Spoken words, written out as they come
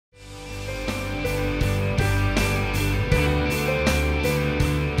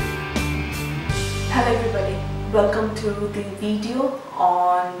Welcome to the video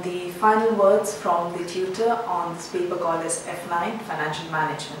on the final words from the tutor on this paper called as F9 Financial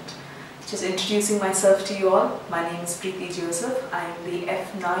Management. Just introducing myself to you all. My name is Preethy Joseph. I am the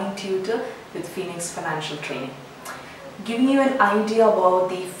F9 tutor with Phoenix Financial Training. Giving you an idea about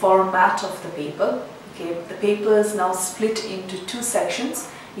the format of the paper. Okay, the paper is now split into two sections.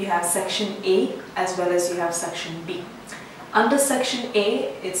 You have section A as well as you have section B. Under section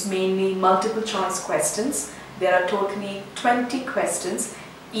A, it's mainly multiple choice questions. There are totally 20 questions.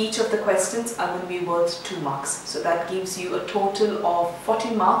 Each of the questions are going to be worth 2 marks. So that gives you a total of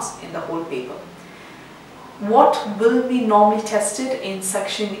 40 marks in the whole paper. What will be normally tested in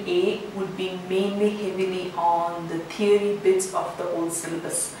section A would be mainly heavily on the theory bits of the whole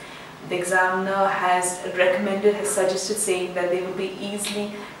syllabus. The examiner has suggested saying that there will be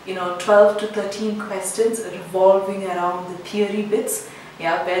easily 12 to 13 questions revolving around the theory bits,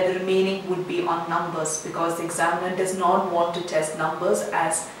 where the remaining would be on numbers, because the examiner does not want to test numbers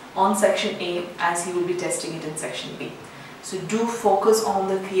as on section A as he will be testing it in section B. So do focus on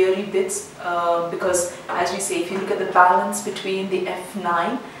the theory bits because, as we say, if you look at the balance between the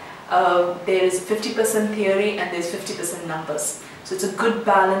F9, there is 50% theory and there's 50% numbers. So it's a good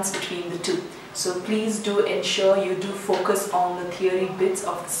balance between the two. So please do ensure you do focus on the theory bits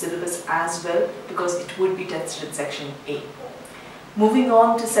of the syllabus as well, because it would be tested in section A. Moving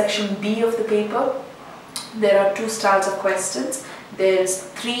on to section B of the paper, there are two styles of questions. There's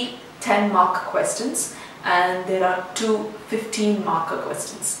 3 10-mark questions and there are 2 15-marker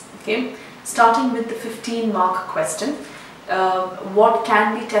questions. Okay, starting with the 15-mark question. What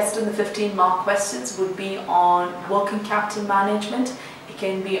can be tested in the 15-mark questions would be on working capital management. It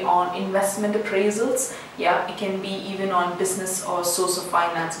can be on investment appraisals. It can be even on business or source of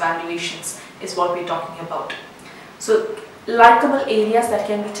finance valuations is what we're talking about. So likable areas that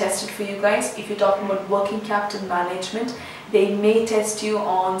can be tested for you guys. If you're talking about working capital management, they may test you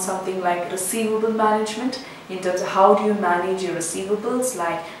on something like receivable management, in terms of how do you manage your receivables.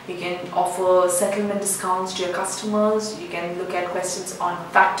 Like you can offer settlement discounts to your customers. You can look at questions on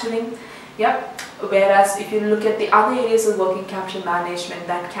factoring. Whereas if you look at the other areas of working capital management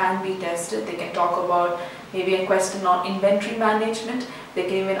that can be tested, they can talk about maybe a question on inventory management. They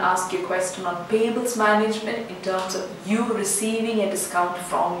can even ask you a question on payables management in terms of you receiving a discount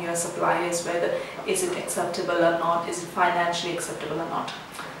from your suppliers, whether is it acceptable or not, is it financially acceptable or not.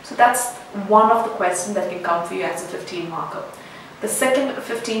 So that's one of the questions that can come for you as a 15-marker. The second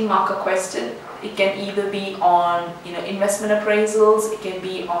 15-marker question, it can either be on investment appraisals, it can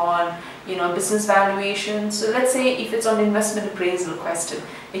be on business valuation. So let's say if it's on investment appraisal question,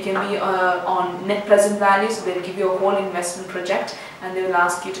 it can be on net present value. So they'll give you a whole investment project and they will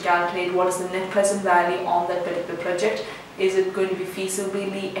ask you to calculate what is the net present value on that particular project. Is it going to be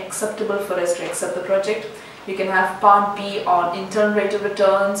feasibly acceptable for us to accept the project? You can have part B on internal rate of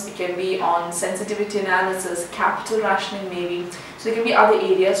returns. It can be on sensitivity analysis, capital rationing maybe. So there can be other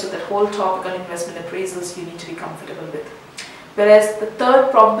areas. So that whole topic on investment appraisals you need to be comfortable with. Whereas the third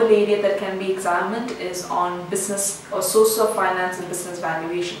probable area that can be examined is on business or source of finance and business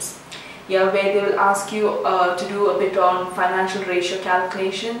valuations. Where they will ask you to do a bit on financial ratio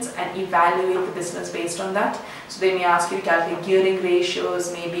calculations and evaluate the business based on that. So they may ask you to calculate gearing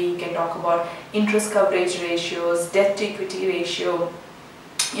ratios, maybe you can talk about interest coverage ratios, debt to equity ratio,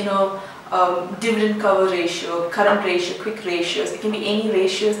 dividend cover ratio, current ratio, quick ratios. It can be any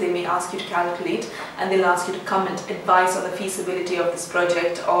ratios they may ask you to calculate, and they'll ask you to comment, advise on the feasibility of this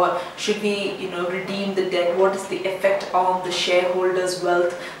project, or should we redeem the debt, what is the effect on the shareholders'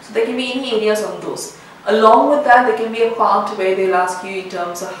 wealth. So there can be any areas on those. Along with that, there can be a part where they'll ask you in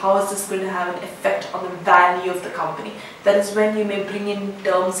terms of how is this going to have an effect on the value of the company. That is when you may bring in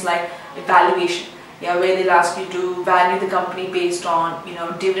terms like valuation. Where they'll ask you to value the company based on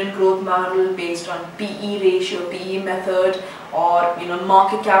dividend growth model, based on PE ratio, PE method, or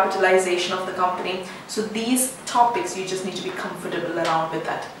market capitalization of the company. So these topics you just need to be comfortable around with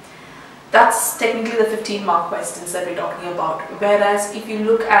that. That's technically the 15-mark questions that we're talking about. Whereas if you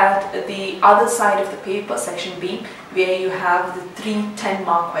look at the other side of the paper, section B, where you have the 3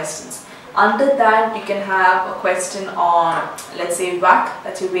 10-mark questions. Under that, you can have a question on, let's say, WACC,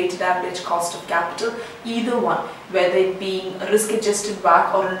 that's your weighted average cost of capital, either one, whether it being a risk-adjusted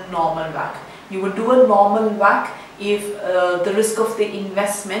WACC or a normal WACC. You would do a normal WACC if the risk of the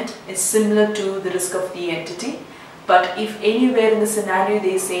investment is similar to the risk of the entity. But if anywhere in the scenario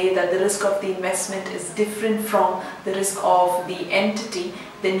they say that the risk of the investment is different from the risk of the entity,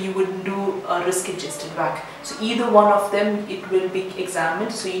 then you would do a risk adjusted WACC. So either one of them, it will be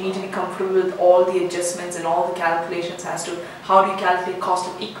examined. So you need to be comfortable with all the adjustments and all the calculations as to how do you calculate cost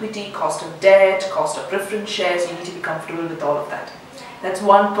of equity, cost of debt, cost of preference shares. You need to be comfortable with all of that. That's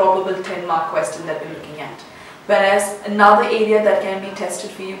one probable 10-mark question that we're looking at. Whereas another area that can be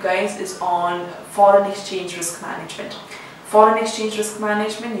tested for you guys is on foreign exchange risk management. Foreign exchange risk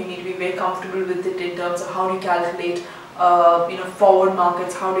management, you need to be very comfortable with it in terms of how do you calculate forward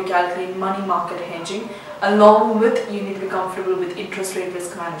markets, how do you calculate money market hedging. Along with, you need to be comfortable with interest rate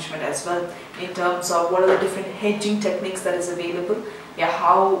risk management as well, in terms of what are the different hedging techniques that is available.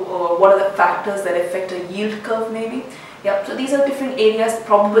 What are the factors that affect a yield curve maybe. So these are different areas,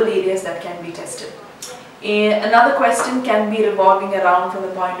 probable areas that can be tested. Another question can be revolving around from the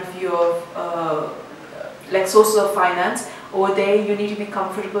point of view of like sources of finance. Over there, you need to be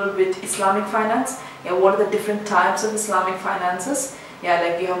comfortable with Islamic finance. What are the different types of Islamic finances?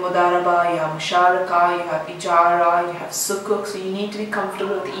 Like you have Mudaraba, you have Musharaka, you have Ijara, you have Sukuk. So you need to be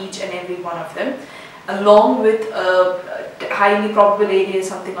comfortable with each and every one of them. Along with highly probable area,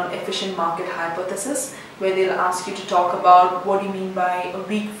 something on efficient market hypothesis, where they'll ask you to talk about what do you mean by a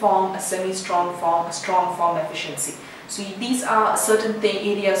weak form, a semi-strong form, a strong form efficiency. So these are certain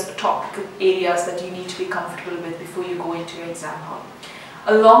areas, topical areas that you need to be comfortable with before you go into your exam hall.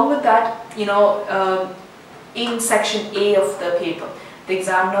 Along with that, in section A of the paper, the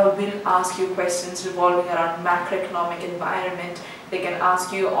examiner will ask you questions revolving around macroeconomic environment. They can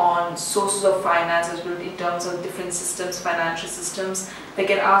ask you on sources of finance as well in terms of different systems, financial systems. They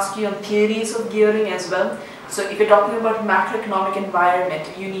can ask you on theories of gearing as well. So if you're talking about macroeconomic environment,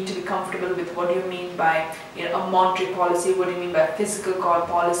 you need to be comfortable with what do you mean by a monetary policy, what do you mean by fiscal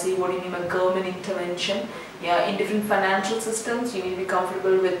policy, what do you mean by government intervention. In different financial systems, you need to be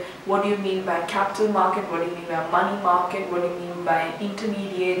comfortable with what do you mean by capital market, what do you mean by money market, what do you mean by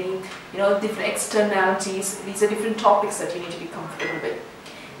intermediary, different externalities. These are different topics that you need to be comfortable with.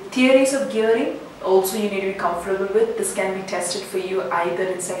 Theories of gearing, also you need to be comfortable with. This can be tested for you either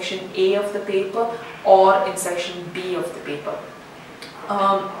in section A of the paper or in section B of the paper.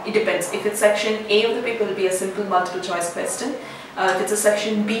 It depends. If it's section A of the paper, it will be a simple multiple choice question. If it's a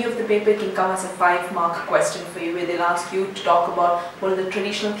section B of the paper, it can come as a 5-mark question for you, where they'll ask you to talk about what is the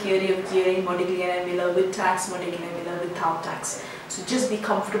traditional theory of gearing, Modigliani and Miller with tax, Modigliani and Miller without tax. So just be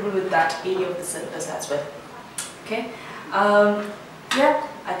comfortable with that area of the syllabus as well. Okay.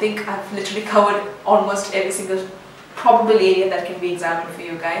 I think I've literally covered almost every single probable area that can be examined for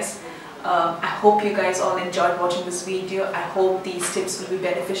you guys. I hope you guys all enjoyed watching this video. I hope these tips will be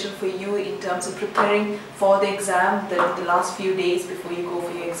beneficial for you in terms of preparing for the exam, the last few days before you go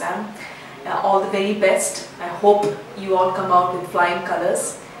for your exam. All the very best. I hope you all come out with flying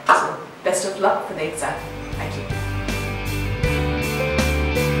colors. So best of luck for the exam. Thank you.